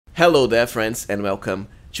Hello there friends and welcome.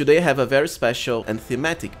 Today I have a very special and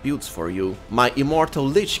thematic build for you, my Immortal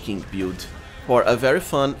Lich King build, for a very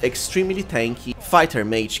fun, extremely tanky fighter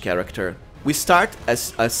mage character. We start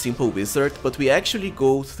as a simple wizard, but we actually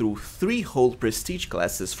go through 3 whole prestige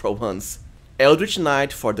classes for once. Eldritch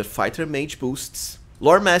Knight for the fighter mage boosts,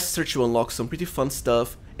 Lore Master to unlock some pretty fun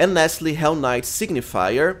stuff, and lastly Hell Knight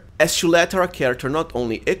Signifier, as to let our character not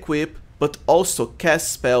only equip, but also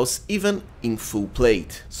cast spells even in full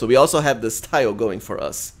plate. So we also have the style going for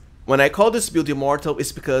us. When I call this build Immortal,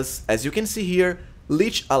 it's because, as you can see here,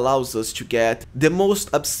 Lich allows us to get the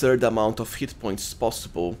most absurd amount of hit points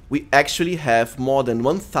possible. We actually have more than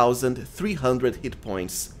 1300 hit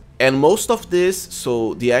points. And most of this,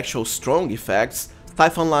 so the actual strong effects,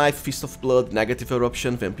 Typhon Life, Fist of Blood, Negative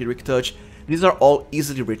Eruption, Vampiric Touch, these are all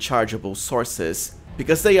easily rechargeable sources,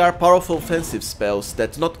 because they are powerful offensive spells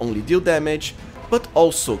that not only deal damage, but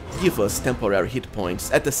also give us temporary hit points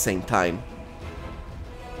at the same time.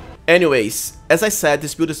 Anyways, as I said,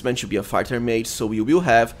 this build is meant to be a fighter mage, so we will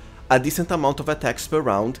have a decent amount of attacks per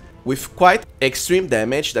round, with quite extreme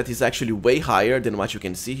damage that is actually way higher than what you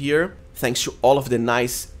can see here, thanks to all of the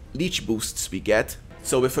nice leech boosts we get.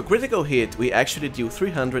 So with a critical hit, we actually deal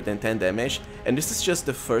 310 damage, and this is just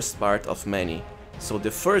the first part of many. So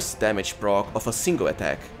the first damage proc of a single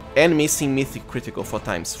attack, and missing Mythic Critical for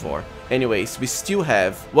 ×4. Anyways, we still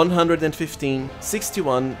have 115,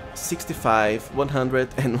 61, 65,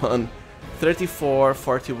 101, 34,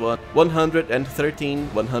 41, 113,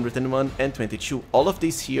 101, and 22. All of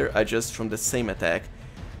these here are just from the same attack,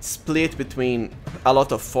 split between a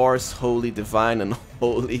lot of Force, Holy, Divine, and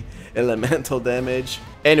Holy Elemental damage.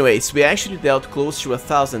 Anyways, we actually dealt close to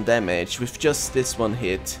 1000 damage with just this one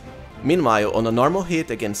hit. Meanwhile, on a normal hit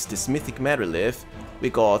against this Mythic Merilith, we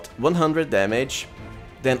got 100 damage,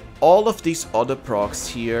 then all of these other procs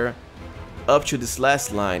here, up to this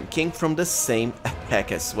last line, came from the same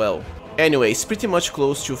attack as well. Anyways, pretty much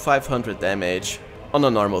close to 500 damage on a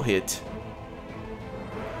normal hit.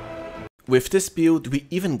 With this build, we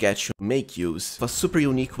even get to make use of a super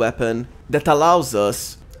unique weapon that allows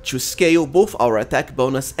us to scale both our attack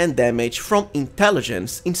bonus and damage from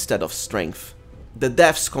intelligence instead of strength. The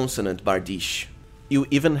Death's Consonant Bardiche. You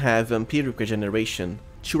even have Vampiric Regeneration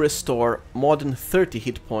to restore more than 30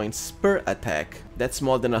 hit points per attack. That's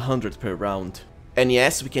more than 100 per round. And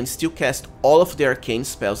yes, we can still cast all of the arcane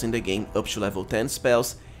spells in the game up to level 10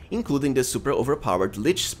 spells, including the super overpowered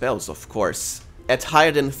Lich spells, of course, at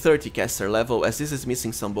higher than 30 caster level, as this is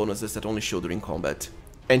missing some bonuses that only show during combat.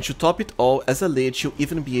 And to top it all, as a Lich, you'll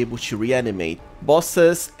even be able to reanimate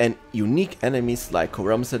bosses and unique enemies like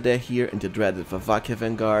Ramzadeh here in the dreaded Vavakia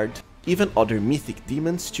Vanguard, even other mythic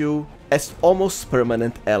demons too, as almost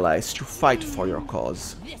permanent allies to fight for your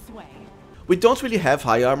cause. We don't really have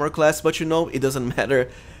high armor class, but you know, it doesn't matter,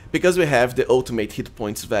 because we have the ultimate hit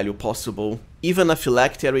points value possible, even a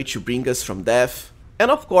phylactery to bring us from death, and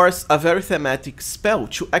of course a very thematic spell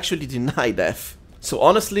to actually deny death. So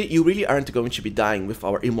honestly, you really aren't going to be dying with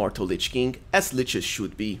our Immortal Lich King, as Liches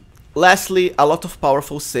should be. Lastly, a lot of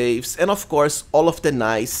powerful saves, and of course all of the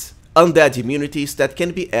nice undead immunities that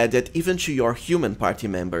can be added even to your human party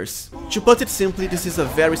members. To put it simply, this is a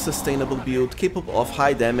very sustainable build capable of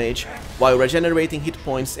high damage, while regenerating hit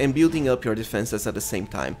points and building up your defenses at the same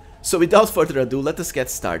time. So without further ado, let us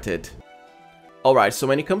get started. Alright, so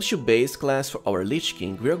when it comes to base class for our Lich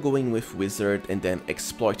King, we are going with Wizard and then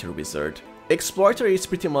Exploiter Wizard. Exploiter is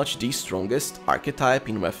pretty much the strongest archetype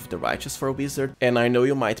in Wrath of the Righteous for a wizard, and I know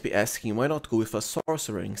you might be asking why not go with a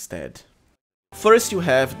sorcerer instead. First you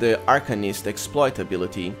have the Arcanist Exploit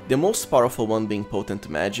ability, the most powerful one being Potent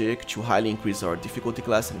Magic to highly increase our difficulty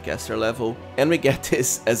class and caster level, and we get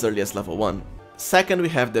this as early as level 1. Second, we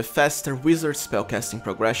have the faster wizard spellcasting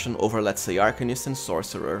progression over, let's say, Arcanist and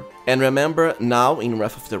Sorcerer. And remember, now in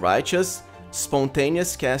Wrath of the Righteous,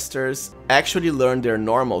 spontaneous casters actually learn their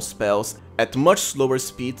normal spells at much slower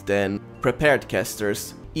speed than prepared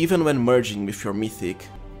casters, even when merging with your mythic.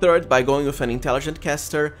 Third, by going with an intelligent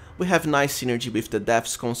caster, we have nice synergy with the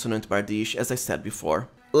Death's Consonant Bardiche, as I said before.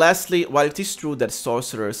 Lastly, while it is true that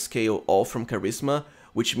sorcerers scale all from charisma,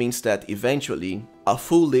 which means that eventually a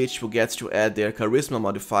full Lich will get to add their charisma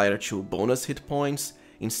modifier to bonus hit points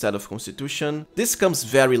instead of constitution. This comes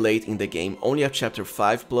very late in the game, only at chapter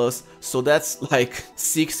 5+, so that's like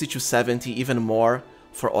 60 to 70, even more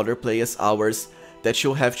for other players' hours that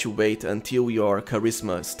you'll have to wait until your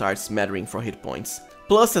charisma starts mattering for hit points.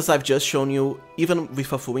 Plus, as I've just shown you, even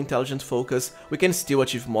with a full intelligent focus, we can still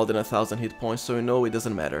achieve more than 1000 hit points, so you know it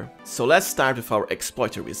doesn't matter. So let's start with our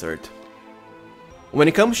Exploiter Wizard. When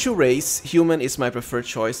it comes to race, human is my preferred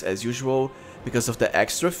choice as usual, because of the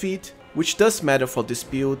extra feat, which does matter for this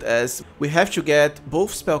build as we have to get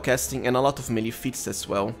both spellcasting and a lot of melee feats as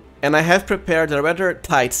well. And I have prepared a rather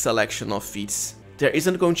tight selection of feats. There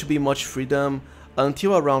isn't going to be much freedom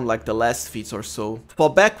until around like the last feats or so.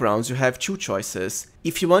 For backgrounds, you have two choices.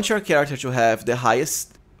 If you want your character to have the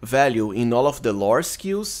highest value in all of the lore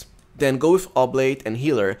skills, then go with Oblate and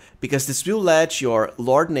Healer, because this will let your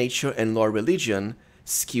Lord Nature and Lord Religion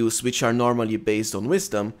skills, which are normally based on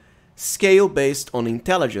Wisdom, scale based on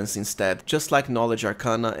Intelligence instead, just like Knowledge,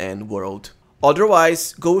 Arcana and World.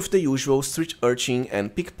 Otherwise, go with the usual Street Urchin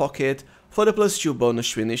and Pickpocket for the +2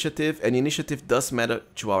 bonus to Initiative, and Initiative does matter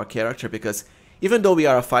to our character because even though we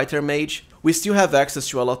are a fighter mage, we still have access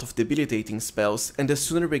to a lot of debilitating spells, and the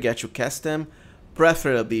sooner we get to cast them,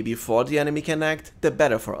 preferably before the enemy can act, the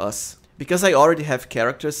better for us. Because I already have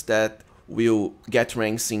characters that will get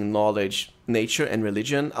ranks in Knowledge, Nature and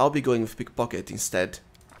Religion, I'll be going with Pickpocket instead.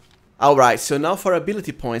 Alright, so now for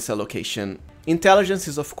ability points allocation. Intelligence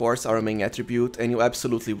is of course our main attribute and you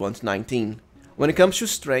absolutely want 19. When it comes to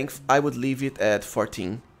strength, I would leave it at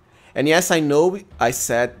 14. And yes, I know I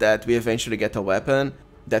said that we eventually get a weapon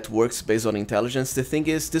that works based on intelligence. The thing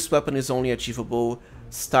is, this weapon is only achievable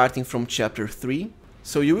starting from chapter 3,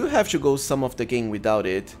 so you will have to go some of the game without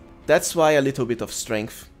it. That's why a little bit of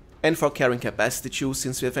strength. And for carrying capacity too,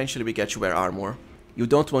 since we eventually get to wear armor. You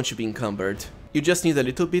don't want to be encumbered. You just need a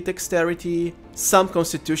little bit dexterity, some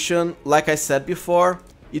constitution. Like I said before,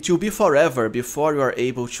 it will be forever before you are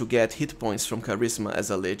able to get hit points from charisma as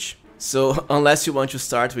a lich. So unless you want to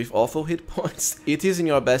start with awful hit points, it is in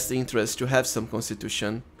your best interest to have some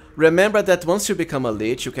constitution. Remember that once you become a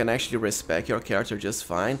lich, you can actually respec your character just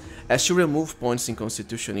fine, as you remove points in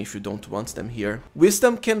constitution if you don't want them here.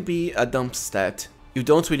 Wisdom can be a dump stat, you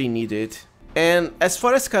don't really need it. And as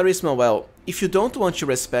far as charisma, well, if you don't want to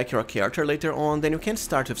respec your character later on, then you can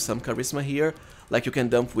start with some charisma here. Like you can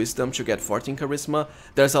dump wisdom to get 14 charisma.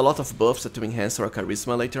 There's a lot of buffs that will enhance our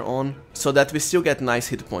charisma later on, so that we still get nice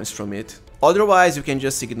hit points from it. Otherwise, you can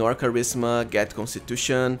just ignore charisma, get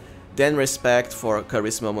constitution, then respect for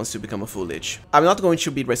charisma once you become a full lich. I'm not going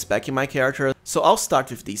to be respecting my character, so I'll start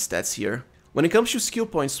with these stats here. When it comes to skill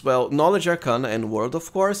points, well, Knowledge, Arcana and World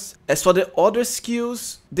of course. As for the other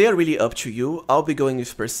skills, they are really up to you. I'll be going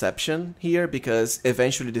with Perception here, because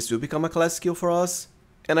eventually this will become a class skill for us.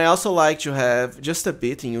 And I also like to have just a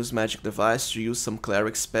bit in Use Magic Device to use some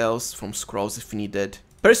cleric spells from scrolls if needed.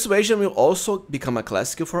 Persuasion will also become a class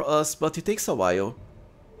skill for us, but it takes a while.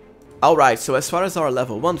 Alright, so as far as our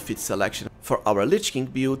level 1 feat selection for our Lich King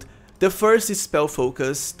build, the first is Spell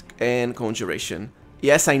Focused and Conjuration.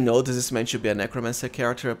 Yes, I know this is meant to be a Necromancer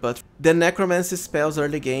character, but the Necromancy spells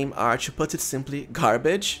early game are, to put it simply,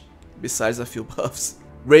 garbage, besides a few buffs.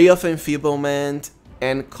 Ray of Enfeeblement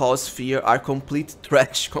and Cause Fear are complete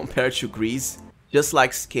trash compared to Grease, just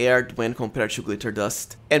like Scared when compared to Glitter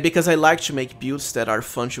Dust. And because I like to make builds that are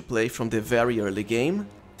fun to play from the very early game,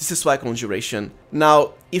 this is why Conjuration.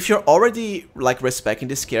 Now, if you're already like respecting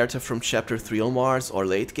this character from chapter 3 onwards or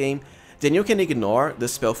late game, then you can ignore the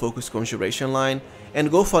Spell Focus Conjuration line and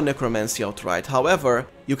go for Necromancy outright. However,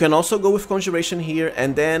 you can also go with Conjuration here,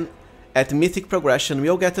 and then at Mythic Progression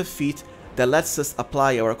we'll get a feat that lets us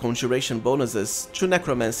apply our Conjuration bonuses to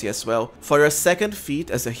Necromancy as well. For your second feat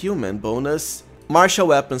as a human bonus, Martial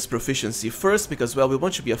Weapons Proficiency first, because well, we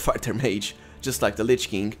want to be a fighter mage, just like the Lich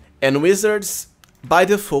King. And Wizards, by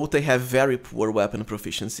default they have very poor weapon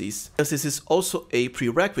proficiencies, because this is also a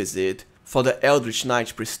prerequisite for the Eldritch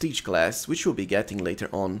Knight Prestige class, which we'll be getting later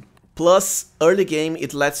on. Plus, early game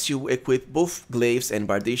it lets you equip both Glaives and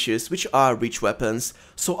Bardicious, which are reach weapons,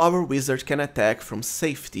 so our wizard can attack from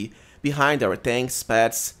safety behind our tanks,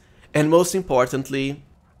 pets, and most importantly,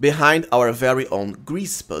 behind our very own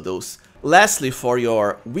Grease Puddles. Lastly, for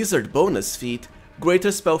your wizard bonus feat,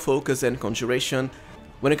 Greater Spell Focus and Conjuration,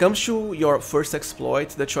 when it comes to your first exploit,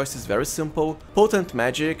 the choice is very simple. Potent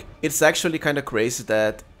Magic. It's actually kinda crazy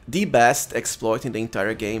that the best exploit in the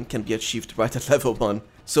entire game can be achieved right at level 1.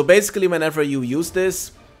 So basically, whenever you use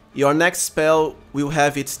this, your next spell will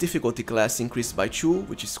have its difficulty class increased by 2,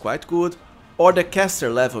 which is quite good, or the caster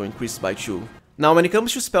level increased by 2. Now, when it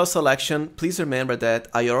comes to spell selection, please remember that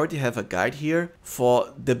I already have a guide here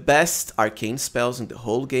for the best arcane spells in the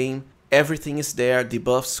whole game. Everything is there,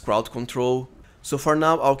 debuffs, crowd control. So for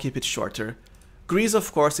now, I'll keep it shorter. Grease,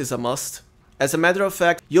 of course, is a must. As a matter of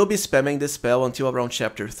fact, you'll be spamming this spell until around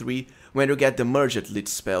chapter 3, when you get the merged Lich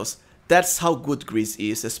spells. That's how good Grease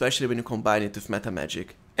is, especially when you combine it with meta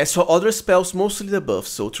magic. As for other spells, mostly the buffs,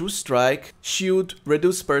 so True Strike, Shield,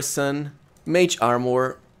 Reduce Person, Mage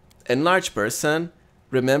Armor, Enlarge Person.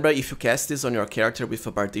 Remember, if you cast this on your character with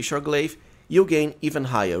a Bardiche or Glaive, you'll gain even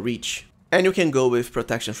higher reach. And you can go with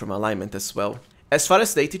protection from alignment as well. As far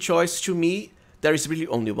as deity choice, to me, there is really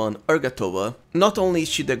only one, Urgatoa. Not only is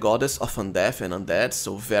she the goddess of undeath and undead,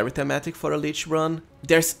 so very thematic for a Lich run,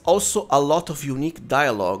 there's also a lot of unique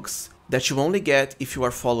dialogues that you only get if you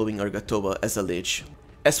are following Urgatoa as a Lich.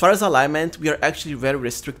 As far as alignment, we are actually very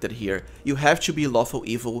restricted here. You have to be lawful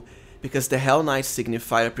evil, because the Hell Knight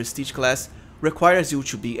Signifier prestige class requires you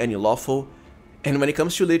to be any lawful, and when it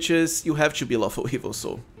comes to Liches, you have to be lawful evil,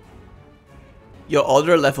 so... Your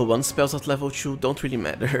other level 1 spells at level 2 don't really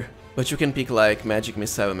matter, but you can pick like Magic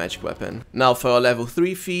Missile and Magic Weapon. Now for your level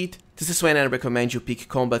 3 feat, this is when I recommend you pick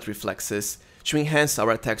Combat Reflexes to enhance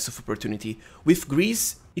our attacks of opportunity. With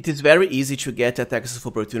Grease, it is very easy to get attacks of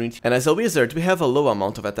opportunity, and as a wizard we have a low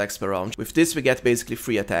amount of attacks per round. With this we get basically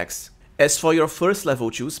free attacks. As for your first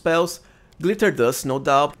level 2 spells, Glitter Dust no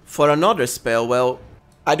doubt. For another spell, well,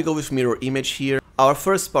 I'd go with Mirror Image here, our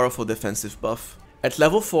first powerful defensive buff. At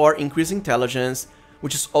level 4, increase intelligence,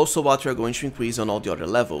 which is also what we are going to increase on all the other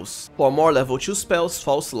levels. For more level 2 spells,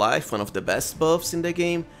 False Life, one of the best buffs in the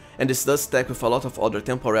game, and this does stack with a lot of other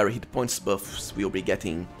temporary hit points buffs we'll be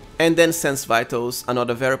getting. And then Sense Vitals,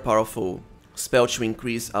 another very powerful spell to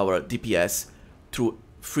increase our DPS through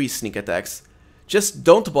free sneak attacks. Just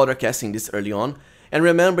don't bother casting this early on, and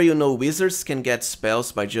remember, you know, wizards can get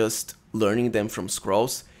spells by just learning them from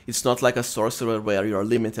scrolls. It's not like a sorcerer where you are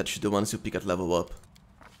limited to the ones you pick at level up.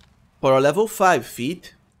 For our level 5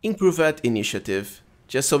 feat, improve at initiative,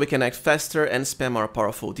 just so we can act faster and spam our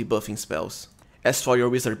powerful debuffing spells. As for your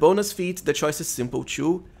wizard bonus feat, the choice is simple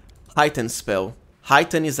too, Heighten spell.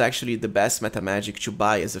 Heighten is actually the best meta magic to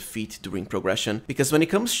buy as a feat during progression, because when it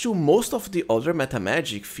comes to most of the other meta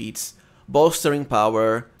magic feats, bolstering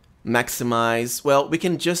power, maximize, well, we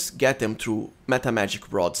can just get them through meta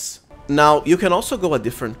magic rods. Now, you can also go a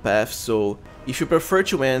different path, so if you prefer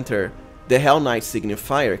to enter the Hell Knight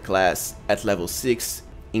Signifier class at level 6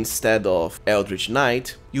 instead of Eldritch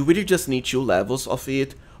Knight, you really just need 2 levels of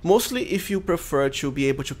it, mostly if you prefer to be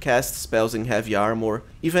able to cast spells in heavy armor,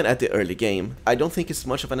 even at the early game. I don't think it's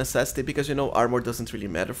much of a necessity because, you know, armor doesn't really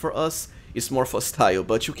matter for us, it's more for style,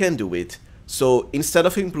 but you can do it. So instead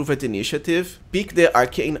of Improved Initiative, pick the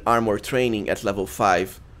Arcane Armor Training at level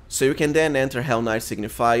 5, so you can then enter Hell Knight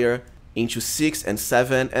Signifier into 6 and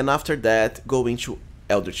 7, and after that go into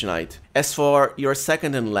Eldritch Knight. As for your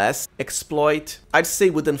second and last exploit, I'd say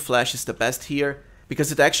Wooden Flash is the best here,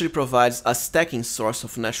 because it actually provides a stacking source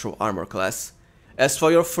of natural armor class. As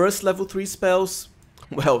for your first level 3 spells,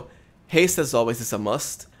 well, Haste as always is a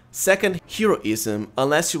must. Second, Heroism,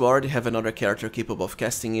 unless you already have another character capable of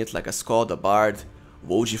casting it, like a SKALD, a Bard,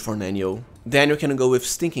 Woji for Nenio. Then you can go with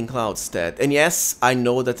Stinking Cloud instead. And yes, I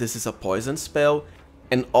know that this is a poison spell,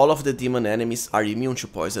 and all of the demon enemies are immune to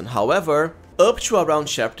poison. However, up to around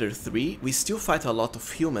chapter 3, we still fight a lot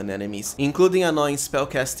of human enemies, including annoying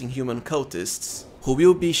spellcasting human cultists, who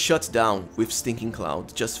will be shut down with Stinking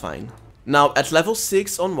Cloud just fine. Now, at level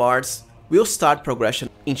 6 onwards, we'll start progression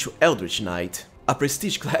into Eldritch Knight, a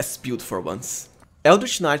prestige class built for once.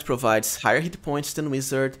 Eldritch Knight provides higher hit points than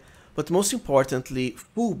Wizard, but most importantly,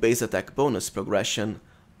 full base attack bonus progression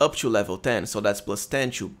up to level 10, so that's plus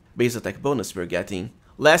 10 to base attack bonus we're getting.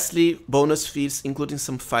 Lastly, bonus feats, including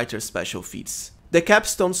some fighter special feats. The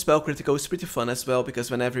Capstone spell critical is pretty fun as well,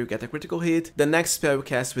 because whenever you get a critical hit, the next spell you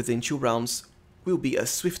cast within 2 rounds will be a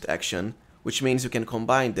swift action, which means you can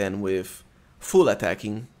combine them with full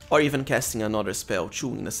attacking, or even casting another spell too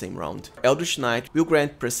in the same round. Eldritch Knight will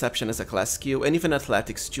grant Perception as a class skill, and even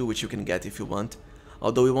Athletics too, which you can get if you want,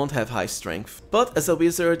 although you won't have high strength. But as a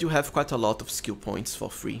wizard, you have quite a lot of skill points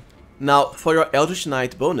for free. Now, for your Eldritch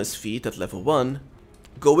Knight bonus feat at level 1,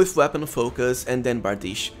 go with Weapon Focus and then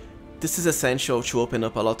Bardiche. This is essential to open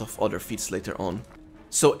up a lot of other feats later on.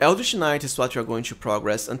 So Eldritch Knight is what you are going to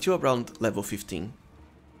progress until around level 15.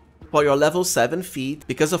 For your level 7 feat,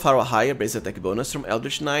 because of our higher base attack bonus from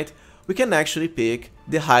Eldritch Knight, we can actually pick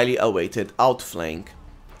the highly awaited Outflank,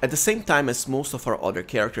 at the same time as most of our other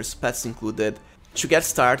characters, pets included, to get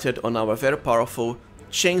started on our very powerful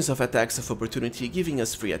Chains of Attacks of Opportunity, giving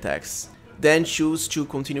us free attacks. Then choose to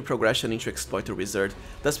continue progression into Exploiter Wizard.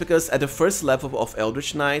 That's because at the first level of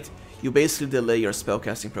Eldritch Knight, you basically delay your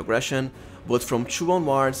spellcasting progression, but from 2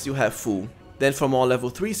 onwards you have full. Then for more level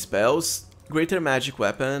 3 spells, Greater Magic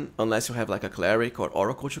Weapon, unless you have like a Cleric or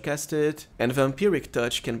Oracle to cast it, and Vampiric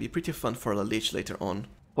Touch can be pretty fun for a Lich later on.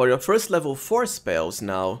 For your first level 4 spells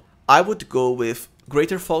now, I would go with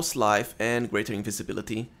Greater False Life and Greater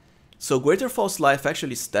Invisibility. So Greater False Life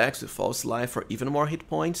actually stacks with False Life for even more hit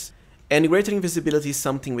points, and Greater Invisibility is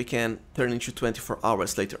something we can turn into 24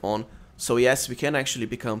 hours later on, so yes, we can actually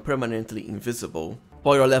become permanently invisible.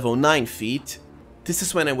 For your level 9 feat, this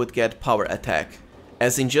is when I would get power attack,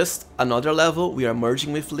 as in just another level we are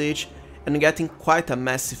merging with Lich and getting quite a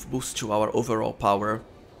massive boost to our overall power,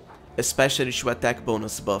 especially to attack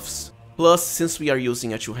bonus buffs. Plus, since we are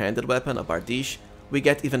using a two-handed weapon, a Bardiche, we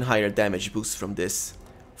get even higher damage boosts from this.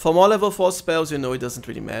 For more level 4 spells, you know, it doesn't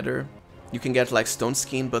really matter. You can get like Stone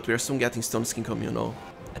Skin, but we are soon getting Stone Skin Communal.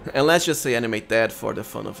 And let's just say animate that for the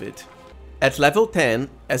fun of it. At level 10,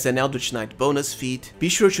 as an Eldritch Knight bonus feat, be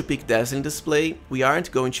sure to pick Dazzling Display. We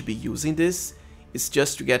aren't going to be using this, it's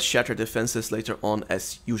just to get Shattered Defenses later on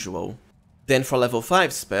as usual. Then for level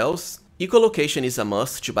 5 spells, Echolocation is a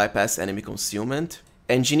must to bypass enemy concealment,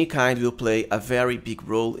 and Genie Kind will play a very big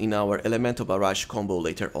role in our Elemental Barrage combo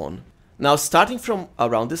later on. Now starting from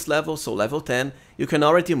around this level, so level 10, you can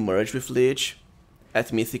already merge with Lich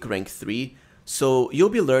at Mythic rank 3, so you'll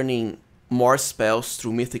be learning more spells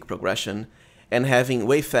through Mythic Progression and having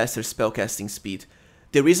way faster spellcasting speed.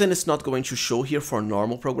 The reason it's not going to show here for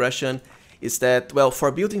normal progression is that, well,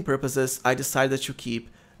 for building purposes, I decided to keep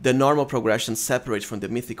the normal progression separate from the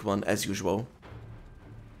Mythic one as usual.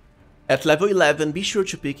 At level 11, be sure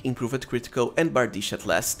to pick Improved Critical and Bardiche at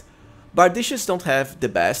last. Bardiches don't have the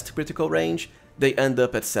best critical range, they end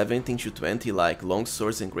up at 17 to 20 like long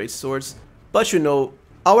swords and great swords, but you know,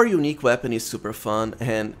 our unique weapon is super fun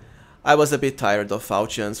and I was a bit tired of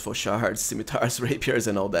falchions, fauchards, scimitars, rapiers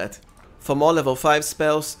and all that. For more level 5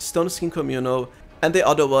 spells, Stone Skin Communal, and the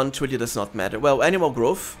other one truly does not matter. Well, Animal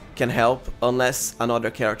Growth can help unless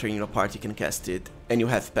another character in your party can cast it, and you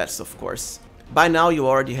have pets of course. By now you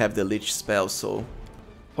already have the Lich spell, so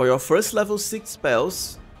for your first level 6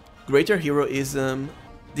 spells, Greater Heroism,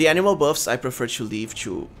 the animal buffs I prefer to leave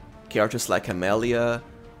to characters like Amelia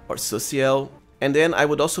or Susiel, and then I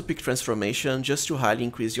would also pick Transformation just to highly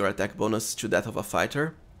increase your attack bonus to that of a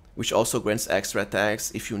fighter, which also grants extra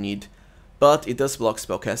attacks if you need, but it does block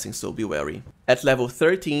spellcasting, so be wary. At level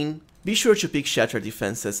 13, be sure to pick Shattered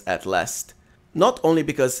Defenses at last. Not only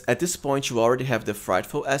because at this point you already have the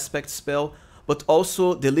Frightful Aspect spell, but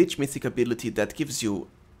also the Lich mythic ability that gives you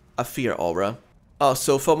a Fear Aura.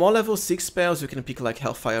 So for more level 6 spells you can pick like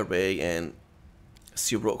Hellfire Ray and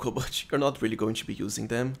Sirocco, but you're not really going to be using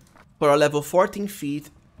them. For a level 14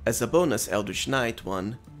 feat, as a bonus Eldritch Knight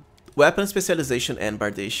one, Weapon Specialization and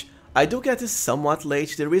Bardiche. I do get this somewhat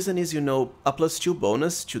late, the reason is, you know, a +2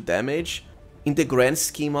 bonus to damage. In the grand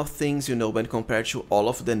scheme of things, you know, when compared to all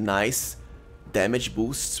of the nice damage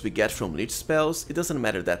boosts we get from Lich spells, it doesn't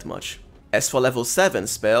matter that much. As for level 7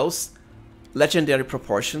 spells, Legendary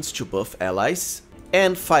Proportions to buff allies,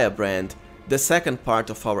 and Firebrand, the second part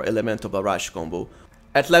of our Elemental Barrage combo.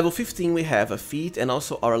 At level 15 we have a feat and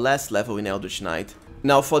also our last level in Eldritch Knight.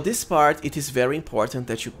 Now for this part it is very important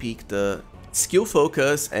that you pick the Skill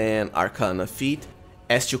Focus and Arcana feat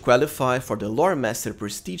as to qualify for the Lore Master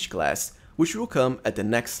Prestige class, which will come at the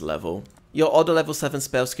next level. Your other level 7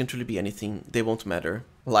 spells can truly be anything, they won't matter.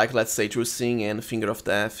 Like let's say True Sing and Finger of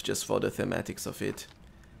Death, just for the thematics of it.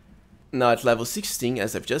 Now at level 16,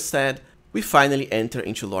 as I've just said, we finally enter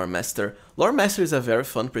into Lore Master. Lore Master is a very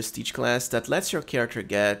fun prestige class that lets your character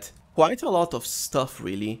get quite a lot of stuff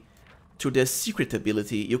really. Through the secret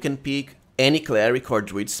ability, you can pick any cleric or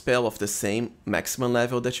druid spell of the same maximum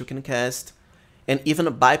level that you can cast, and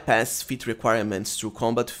even bypass feat requirements through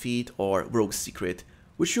combat feat or rogue secret,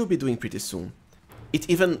 which you'll be doing pretty soon. It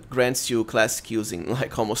even grants you class skills in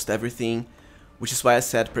like almost everything, which is why I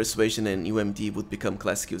said Persuasion and UMD would become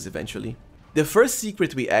class skills eventually. The first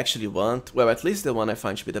secret we actually want, well at least the one I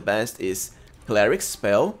find to be the best, is Cleric's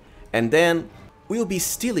Spell, and then we'll be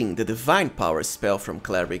stealing the Divine Power spell from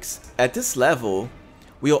Clerics. At this level,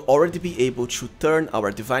 we'll already be able to turn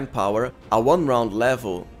our Divine Power, a 1-round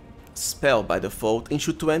level spell by default,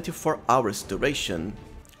 into 24 hours duration.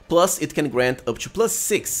 Plus it can grant up to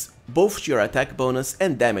 +6 both to your attack bonus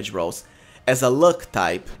and damage rolls, as a luck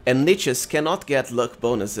type, and Liches cannot get luck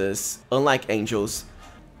bonuses, unlike angels.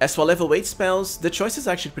 As for level 8 spells, the choice is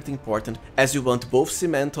actually pretty important, as you want both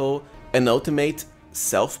Cemental, an ultimate,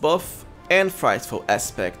 self-buff, and Frightful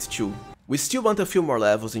Aspect too. We still want a few more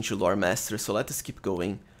levels into Lore Master, so let us keep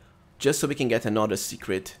going, just so we can get another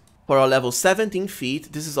secret. For our level 17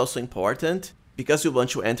 feat, this is also important, because you want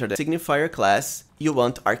to enter the Signifier class, you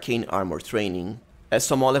want Arcane Armor Training. As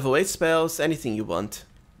for more level 8 spells, anything you want.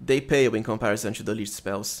 They pale in comparison to the Lich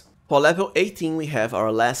spells. For level 18 we have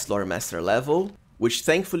our last Lore Master level, which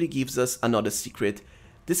thankfully gives us another secret.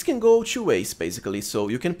 This can go two ways basically, so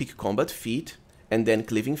you can pick Combat Feat and then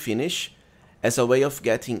Cleaving Finish as a way of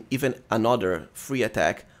getting even another free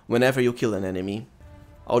attack whenever you kill an enemy,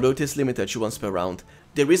 although it is limited to once per round.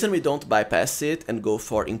 The reason we don't bypass it and go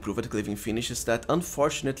for Improved Cleaving Finish is that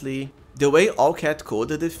unfortunately the way Allcat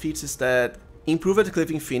coded the feats is that Improved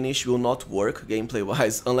Cleaving Finish will not work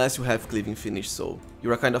gameplay-wise unless you have Cleaving Finish, so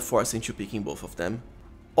you are kind of forced into picking both of them.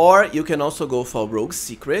 Or you can also go for Rogue's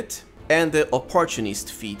Secret and the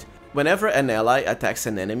Opportunist feat. Whenever an ally attacks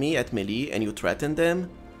an enemy at melee and you threaten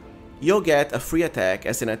them, you'll get a free attack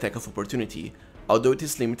as an attack of opportunity, although it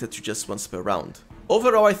is limited to just once per round.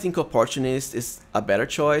 Overall, I think Opportunist is a better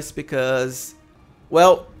choice because,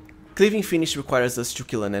 well, Cleaving Finish requires us to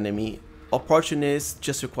kill an enemy, Opportunist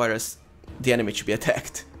just requires the enemy to be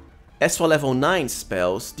attacked. As for level 9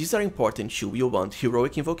 spells, these are important too. You want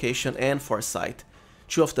Heroic Invocation and Foresight,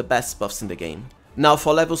 two of the best buffs in the game. Now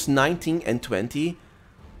for levels 19 and 20,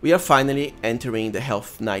 we are finally entering the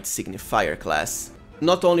Health Knight Signifier class.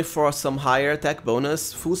 Not only for some higher attack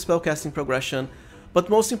bonus, full spellcasting progression, but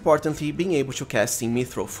most importantly being able to cast in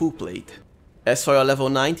Mithril Full Plate. As for your level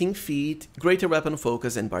 19 feat, Greater Weapon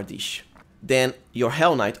Focus and Bardiche. Then your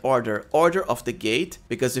Hell Knight Order, Order of the Gate,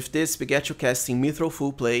 because with this we get you casting Mithril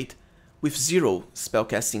Full Plate with 0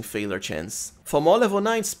 spellcasting failure chance. For more level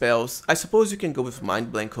 9 spells, I suppose you can go with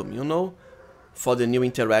Mind Blank Communal, for the new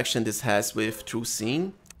interaction this has with True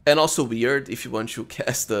Seeing, and also Weird if you want to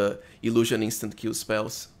cast the Illusion Instant Kill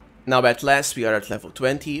spells. Now at last we are at level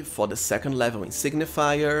 20 for the second level in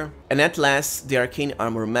Signifier, and at last the Arcane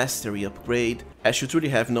Armor Mastery upgrade, as you truly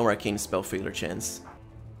have no arcane spell failure chance.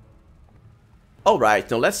 Alright,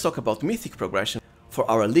 now let's talk about Mythic Progression for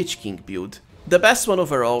our Lich King build. The best one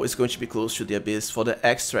overall is going to be Close to the Abyss for the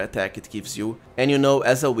extra attack it gives you, and you know,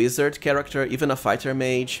 as a wizard character, even a fighter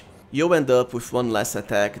mage, you'll end up with one less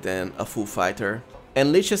attack than a full fighter.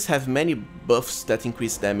 And Liches have many buffs that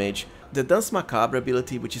increase damage. The Dance Macabre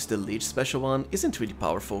ability, which is the Lich special one, isn't really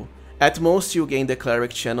powerful. At most you gain the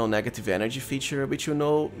Cleric Channel Negative Energy feature, which you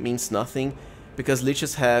know means nothing, because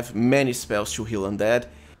Liches have many spells to heal undead,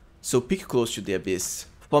 so pick Close to the Abyss.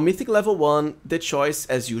 For Mythic level 1, the choice,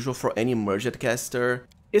 as usual for any merged caster,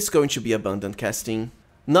 is going to be Abundant Casting.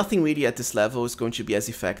 Nothing really at this level is going to be as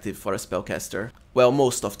effective for a spellcaster. Well,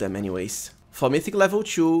 most of them anyways. For Mythic level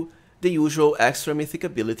 2, the usual extra Mythic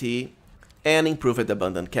ability and improved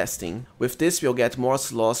Abundant Casting. With this we'll get more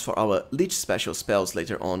slots for our Lich special spells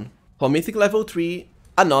later on. For Mythic level 3,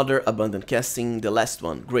 another Abundant Casting, the last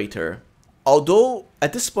one, Greater. Although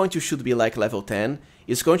at this point you should be like level 10,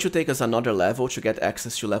 it's going to take us another level to get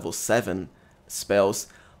access to level 7 spells.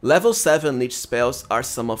 Level 7 Lich spells are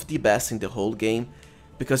some of the best in the whole game,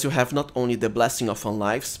 because you have not only the Blessing of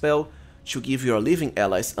Unlife spell to give your living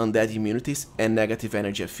allies undead immunities and negative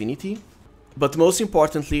energy affinity, but most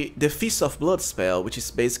importantly the Feast of Blood spell, which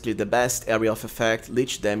is basically the best area of effect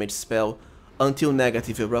Lich damage spell until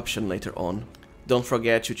negative eruption later on. Don't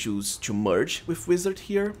forget to choose to merge with Wizard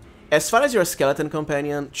here. As far as your skeleton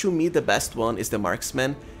companion, to me the best one is the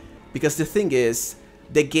Marksman, because the thing is,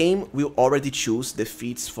 the game will already choose the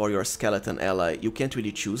feats for your skeleton ally, you can't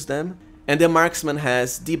really choose them, and the Marksman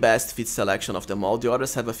has the best feat selection of them all, the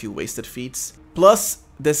others have a few wasted feats. Plus,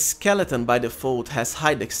 the skeleton by default has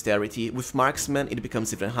high dexterity, with Marksman it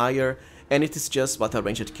becomes even higher, and it is just what a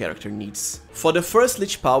ranged character needs. For the first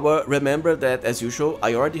Lich power, remember that as usual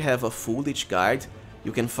I already have a full Lich guide.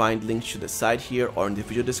 You can find links to the side here or in the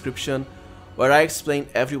video description, where I explain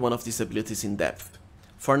every one of these abilities in depth.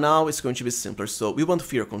 For now it's going to be simpler, so we want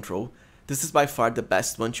Fear Control. This is by far the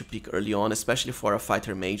best one to pick early on, especially for a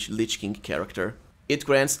fighter mage Lich King character. It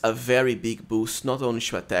grants a very big boost not only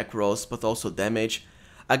to attack rolls but also damage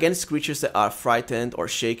against creatures that are frightened or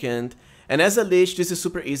shaken, and as a Lich this is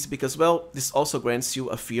super easy because, well, this also grants you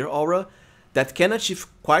a Fear Aura that can achieve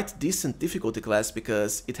quite decent difficulty class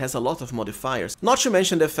because it has a lot of modifiers. Not to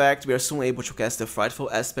mention the fact we are soon able to cast the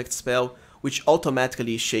Frightful Aspect spell, which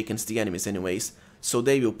automatically shakens the enemies anyways, so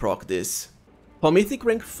they will proc this. For Mythic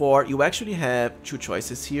rank 4, you actually have two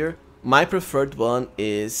choices here. My preferred one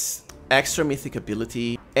is extra Mythic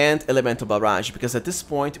ability and Elemental Barrage, because at this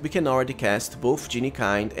point we can already cast both Genie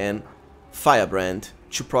Kind and Firebrand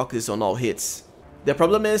to proc this on all hits. The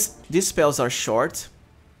problem is, these spells are short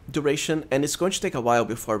duration and it's going to take a while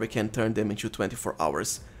before we can turn them into 24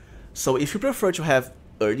 hours. So if you prefer to have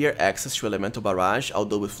earlier access to Elemental Barrage,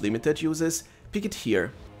 although with limited uses, pick it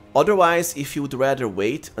here. Otherwise, if you would rather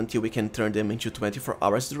wait until we can turn them into 24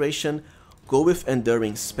 hours duration, go with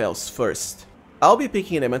Enduring spells first. I'll be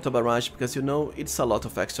picking Elemental Barrage because, you know, it's a lot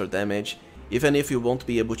of extra damage, even if you won't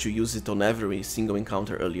be able to use it on every single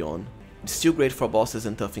encounter early on. It's still great for bosses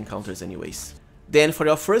and tough encounters anyways. Then for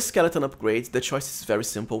your first skeleton upgrade, the choice is very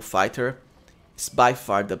simple, Fighter. It's by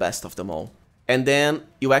far the best of them all. And then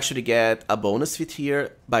you actually get a bonus feat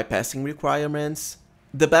here, bypassing requirements.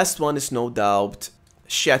 The best one is no doubt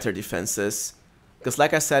Shatter Defenses, because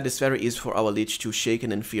like I said, it's very easy for our Lich to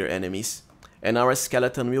shaken and fear enemies. and our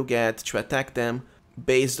skeleton will get to attack them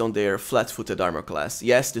based on their flat-footed armor class.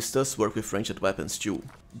 Yes, this does work with ranged weapons too.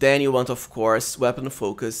 Then you want, of course, weapon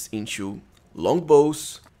focus into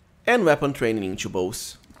longbows and weapon training into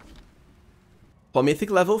bows. For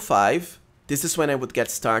Mythic level 5, this is when I would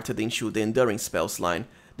get started into the enduring spells line.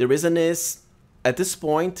 The reason is, at this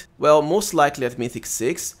point, well, most likely at Mythic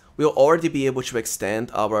 6, we'll already be able to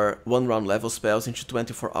extend our 1-round level spells into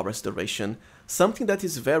 24 hours duration, something that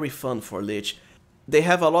is very fun for Lich. They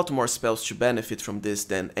have a lot more spells to benefit from this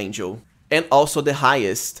than Angel. And also the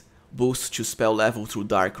highest boost to spell level through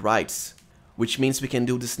Dark Rites, which means we can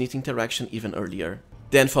do this neat interaction even earlier.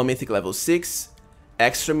 Then for Mythic level 6,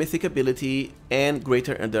 extra Mythic ability and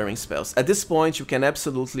greater enduring spells. At this point, you can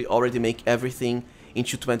absolutely already make everything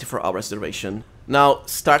into 24 hours duration. Now,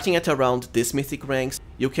 starting at around this Mythic ranks,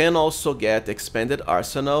 you can also get expanded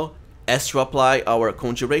arsenal as to apply our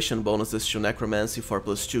conjuration bonuses to necromancy for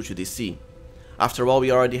 +2 to DC. After all,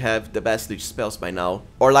 we already have the best Lich spells by now.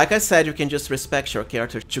 Or like I said, you can just respect your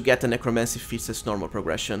character to get the necromancy feats as normal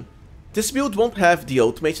progression. This build won't have the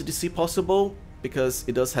ultimate DC possible, because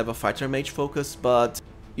it does have a fighter mage focus, but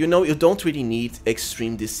you know, you don't really need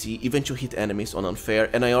extreme DC even to hit enemies on unfair,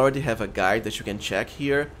 and I already have a guide that you can check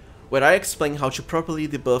here, where I explain how to properly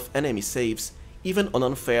debuff enemy saves, even on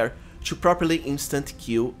unfair, to properly instant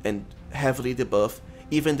kill and heavily debuff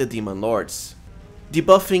even the demon lords.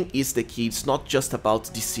 Debuffing is the key, it's not just about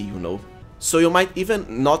DC, you know. So you might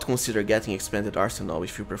even not consider getting expanded arsenal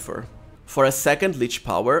if you prefer. For a second Lich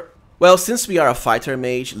power, well, since we are a fighter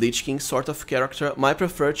mage, Lich King sort of character, my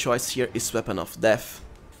preferred choice here is Weapon of Death,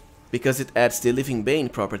 because it adds the Living Bane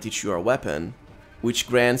property to your weapon, which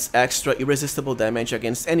grants extra irresistible damage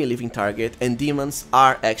against any living target, and demons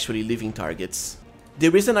are actually living targets. The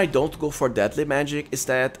reason I don't go for Deadly Magic is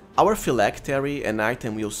that our Phylactery, an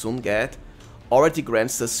item we'll soon get, already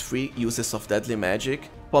grants us free uses of Deadly Magic.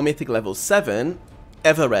 For Mythic level 7,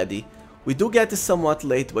 ever ready. We do get this somewhat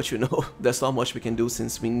late, but you know, there's not much we can do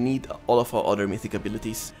since we need all of our other Mythic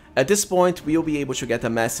abilities. At this point, we'll be able to get a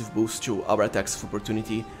massive boost to our attacks of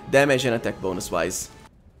opportunity, damage and attack bonus wise.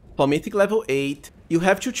 For Mythic level 8, you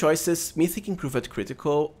have two choices, Mythic Improved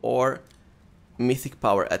Critical or Mythic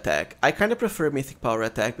Power Attack. I kinda prefer Mythic Power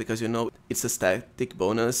Attack because, you know, it's a static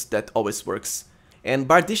bonus that always works. And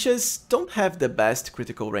Bardishas don't have the best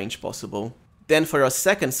critical range possible. Then for your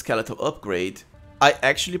second skeletal upgrade, I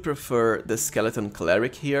actually prefer the Skeleton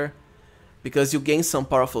Cleric here, because you gain some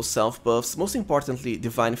powerful self buffs, most importantly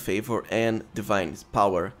Divine Favor and Divine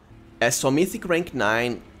Power. As for Mythic rank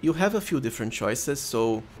 9, you have a few different choices,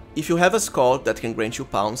 so if you have a SKALD that can grant you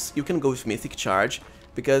pounce, you can go with Mythic Charge,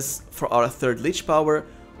 because for our third Lich power,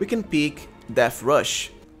 we can pick Death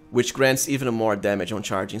Rush, which grants even more damage on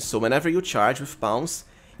charging, so whenever you charge with pounce,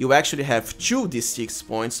 you actually have 2 d6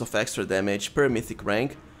 points of extra damage per Mythic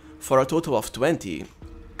rank, for a total of 20.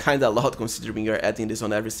 Kinda a lot considering you're adding this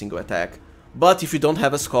on every single attack. But if you don't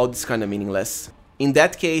have a SKALD, it's kinda meaningless. In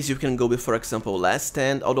that case, you can go with, for example, Last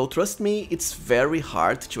Stand, although trust me, it's very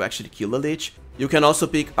hard to actually kill a Lich. You can also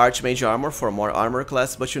pick Archmage Armor for more armor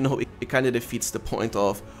class, but you know, it kinda defeats the point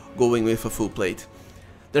of going with a full plate.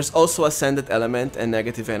 There's also Ascended Element and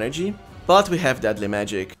Negative Energy, but we have Deadly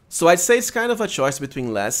Magic. So I'd say it's kind of a choice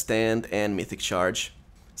between Last Stand and Mythic Charge.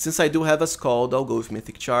 Since I do have a SKALD, I'll go with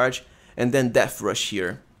Mythic Charge and then Death Rush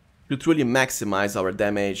here, to truly maximize our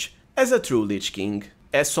damage as a true Lich King.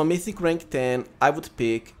 As for Mythic rank 10, I would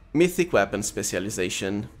pick Mythic Weapon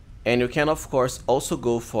Specialization. And you can of course also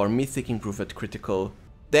go for Mythic Improved Critical.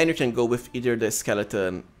 Then you can go with either the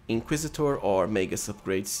Skeleton Inquisitor or Magus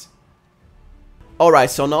upgrades. Alright,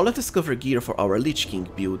 so now let's discover gear for our Lich King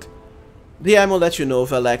build. The ammo let you know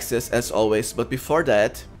of Alexis as always, but before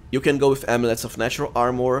that, you can go with Amulets of Natural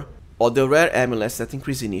Armor, or the rare amulets that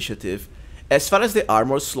increase initiative. As far as the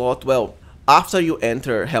armor slot, well, after you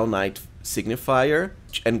enter Hell Knight Signifier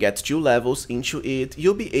and get 2 levels into it,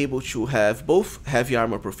 you'll be able to have both heavy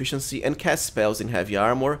armor proficiency and cast spells in heavy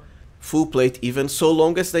armor, full plate even, so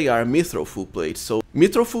long as they are Mithril full plate. So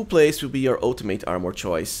Mithril full plates will be your ultimate armor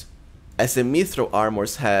choice, as the Mithril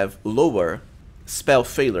armors have lower spell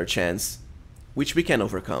failure chance, which we can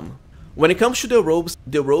overcome. When it comes to the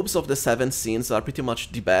robes of the 7 sins are pretty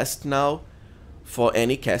much the best now for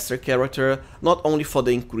any caster character, not only for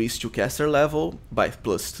the increase to caster level by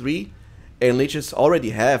 +3, and Liches already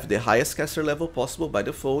have the highest caster level possible by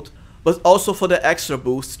default, but also for the extra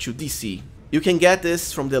boost to DC. You can get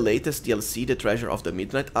this from the latest DLC, the Treasure of the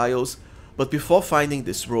Midnight Isles, but before finding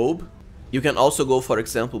this robe, you can also go for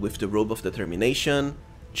example with the Robe of Determination,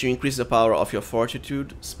 to increase the power of your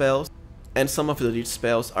Fortitude spells, and some of the Lich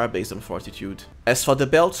spells are based on Fortitude. As for the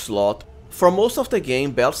belt slot, For most of the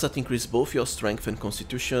game, belts that increase both your strength and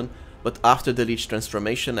constitution, but after the Lich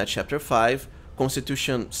transformation at chapter 5,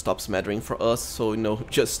 constitution stops mattering for us, so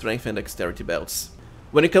just strength and dexterity belts.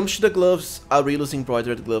 When it comes to the gloves, I'll reuse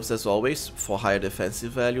embroidered gloves as always, for higher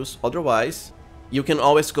defensive values. Otherwise, you can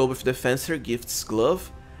always go with the Fancier Gifts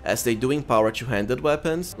glove, as they do empower two-handed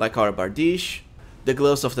weapons, like our Bardiche, the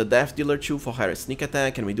gloves of the Death Dealer 2 for higher sneak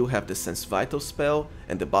attack, and we do have the Sense Vital spell,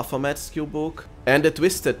 and the Baphomet skill book, and the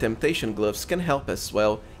Twisted Temptation gloves can help as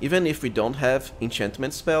well, even if we don't have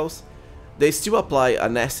enchantment spells. They still apply a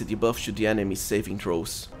nasty debuff to the enemy's saving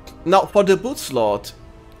throws. Now for the boot slot,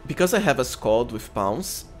 because I have a SKALD with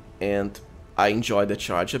Pounce, and I enjoy the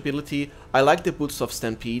charge ability, I like the boots of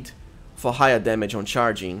Stampede for higher damage on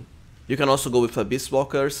charging. You can also go with Abyss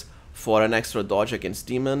Walkers for an extra dodge against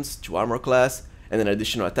demons, 2 armor class, and an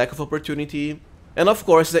additional attack of opportunity. And of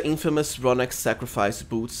course the infamous Ronex Sacrifice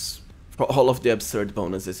boots for all of the absurd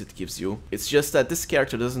bonuses it gives you. It's just that this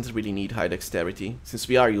character doesn't really need high dexterity, since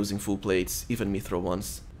we are using full plates, even mithril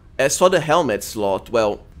ones. As for the helmet slot,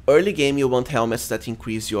 well, early game you want helmets that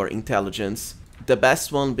increase your intelligence, the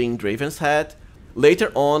best one being Draven's Head.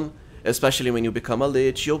 Later on, especially when you become a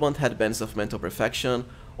Lich, you'll want headbands of mental perfection,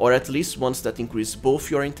 or at least ones that increase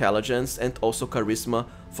both your intelligence and also charisma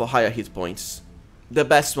for higher hit points. The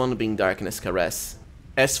best one being Darkness Caress.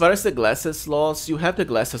 As far as the glasses slots, you have the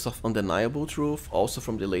Glasses of Undeniable Truth, also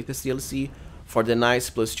from the latest DLC, for the nice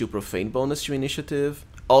 +2 profane bonus to initiative.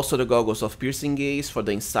 Also the Goggles of Piercing Gaze for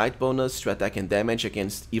the insight bonus to attack and damage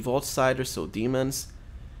against evil outsiders, so demons,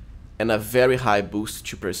 and a very high boost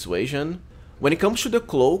to persuasion. When it comes to the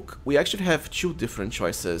cloak, we actually have 2 different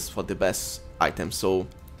choices for the best items. So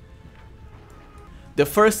the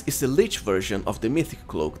first is the Lich version of the Mythic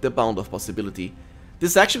Cloak, the Bound of Possibility.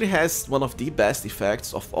 This actually has one of the best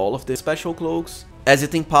effects of all of the special cloaks, as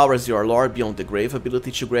it empowers your Lore Beyond the Grave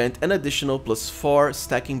ability to grant an additional +4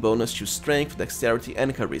 stacking bonus to strength, dexterity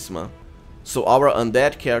and charisma. So our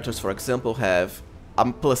undead characters, for example, have a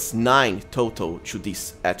 +9 total to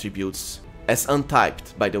these attributes, as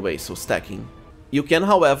untyped by the way, so stacking. You can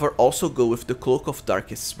however also go with the Cloak of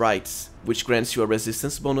Darkest Rites, which grants you a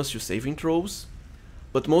resistance bonus to saving throws,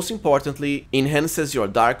 but most importantly, enhances your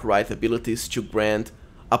Dark Rite abilities to grant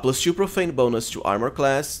a +2 profane bonus to armor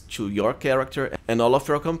class, to your character and all of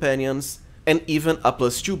your companions, and even a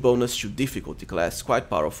 +2 bonus to difficulty class, quite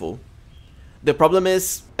powerful. The problem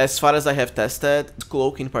is, as far as I have tested,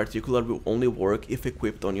 Cloak in particular will only work if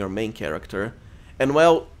equipped on your main character, and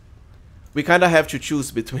well, we kinda have to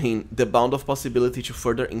choose between the Bound of Possibility to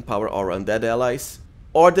further empower our undead allies,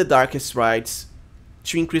 or the Darkest Rites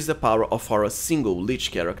to increase the power of our single Lich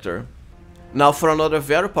character. Now for another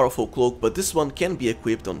very powerful cloak, but this one can be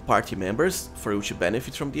equipped on party members for you to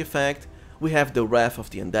benefit from the effect, we have the Wrath of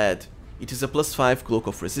the Undead. It is a +5 Cloak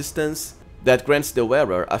of Resistance that grants the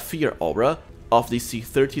wearer a Fear aura of DC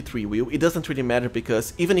 33 will. It doesn't really matter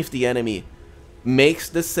because even if the enemy makes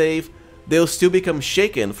the save, they'll still become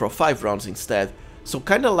shaken for 5 rounds instead. So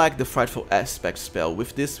kinda like the Frightful Aspect spell,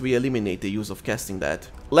 with this we eliminate the use of casting that.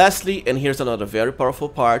 Lastly, and here's another very powerful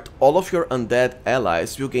part, all of your undead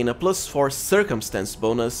allies will gain a +4 Circumstance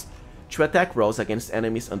bonus to attack rolls against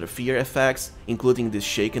enemies under fear effects, including this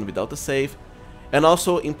shaken without a save, and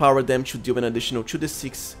also empower them to deal an additional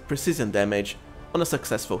 2d6 precision damage on a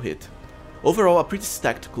successful hit. Overall, a pretty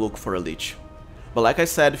stacked cloak for a Lich. But like I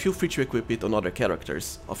said, feel free to equip it on other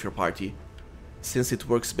characters of your party, since it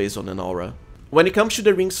works based on an aura. When it comes to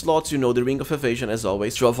the ring slots, the Ring of Evasion as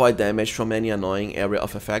always, to avoid damage from any annoying area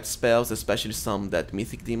of effect spells, especially some that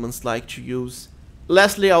mythic demons like to use.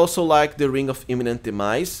 Lastly, I also like the Ring of Imminent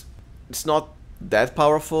Demise. It's not that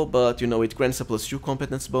powerful, but it grants a +2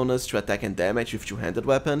 competence bonus to attack and damage with two-handed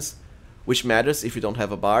weapons, which matters if you don't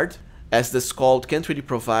have a bard, as the SKALD can't really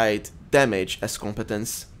provide damage as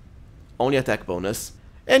competence, only attack bonus.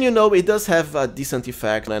 And it does have a decent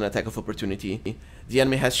effect on an attack of opportunity. The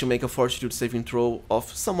enemy has to make a fortitude saving throw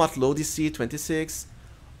of somewhat low DC, 26,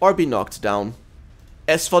 or be knocked down.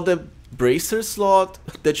 As for the Bracer slot,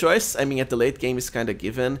 the choice, at the late game is kinda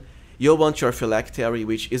given. You'll want your Phylactery,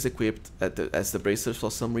 which is equipped as the Bracer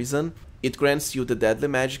for some reason. It grants you the Deadly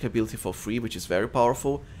Magic ability for free, which is very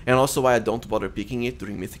powerful, and also why I don't bother picking it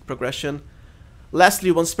during Mythic Progression.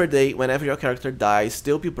 Lastly, once per day, whenever your character dies,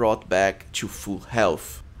 they'll be brought back to full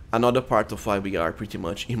health. Another part of why we are pretty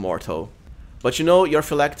much immortal. But your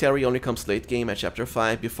Phylactery only comes late game at chapter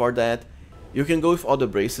 5, before that, you can go with other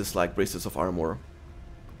braces like Braces of Armor.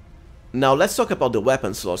 Now let's talk about the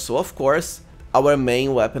weapon slot. So of course, our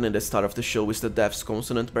main weapon in the start of the show is the Death's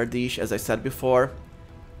Consonant Bardiche, as I said before.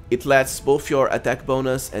 It lets both your attack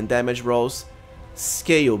bonus and damage rolls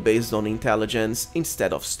scale based on intelligence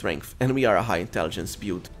instead of strength, and we are a high intelligence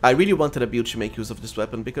build. I really wanted a build to make use of this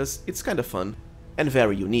weapon because it's kinda fun and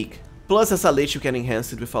very unique. Plus, as a Lich, you can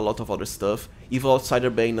enhance it with a lot of other stuff: Evil Outsider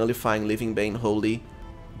Bane, Nullifying, Living Bane, Holy,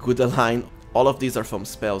 Good Align. All of these are from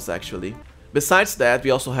spells actually. Besides that,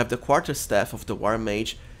 we also have the Quarterstaff of the War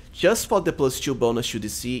Mage, just for the +2 bonus to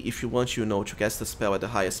DC if you want, you know, to cast a spell at the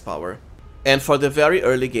highest power. And for the very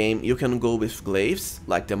early game, you can go with glaives,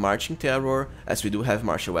 like the Marching Terror, as we do have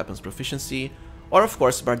martial weapons proficiency, or of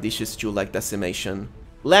course Bardicious too, like Decimation.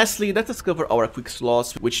 Lastly, let us cover our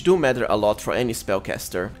Quickslots, which do matter a lot for any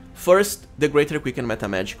spellcaster. First, the Greater Quicken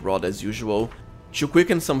Metamagic Rod as usual, to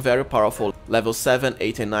quicken some very powerful level 7,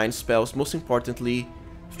 8 and 9 spells, most importantly,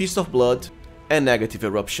 Feast of Blood and Negative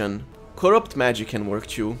Eruption. Corrupt Magic can work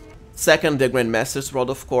too. Second, the Grandmaster's Rod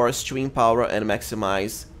of course, to empower and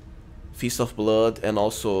maximize Feast of Blood and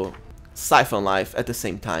also Siphon Life at the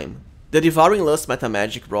same time. The Devouring Lust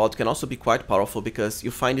Metamagic Rod can also be quite powerful because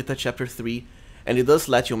you find it at chapter 3 and it does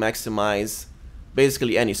let you maximize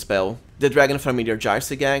basically any spell. The Dragon Familiar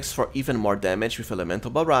Jarsigags for even more damage with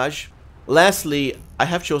Elemental Barrage. Lastly, I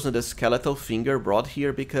have chosen the Skeletal Finger Rod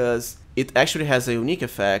here because it actually has a unique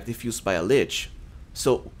effect if used by a Lich.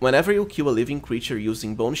 So whenever you kill a living creature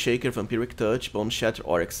using Bone Shaker, Vampiric Touch, Bone Shatter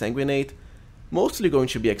or Exsanguinate, mostly going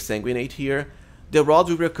to be Exsanguinate here, the rod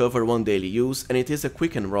will recover 1 daily use, and it is a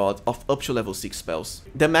quicken rod of up to level 6 spells.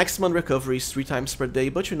 The maximum recovery is 3 times per day,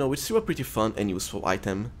 but you know, it's still a pretty fun and useful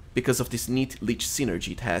item, because of this neat Lich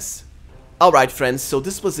synergy it has. Alright friends, so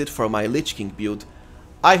this was it for my Lich King build.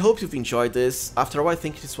 I hope you've enjoyed this. After all, I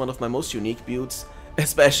think it is one of my most unique builds,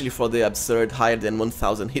 especially for the absurd higher than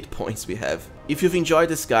 1000 hit points we have. If you've enjoyed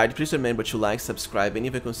this guide, please remember to like, subscribe and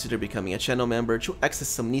even consider becoming a channel member to access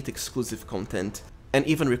some neat exclusive content and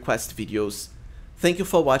even request videos. Thank you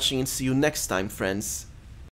for watching and see you next time, friends.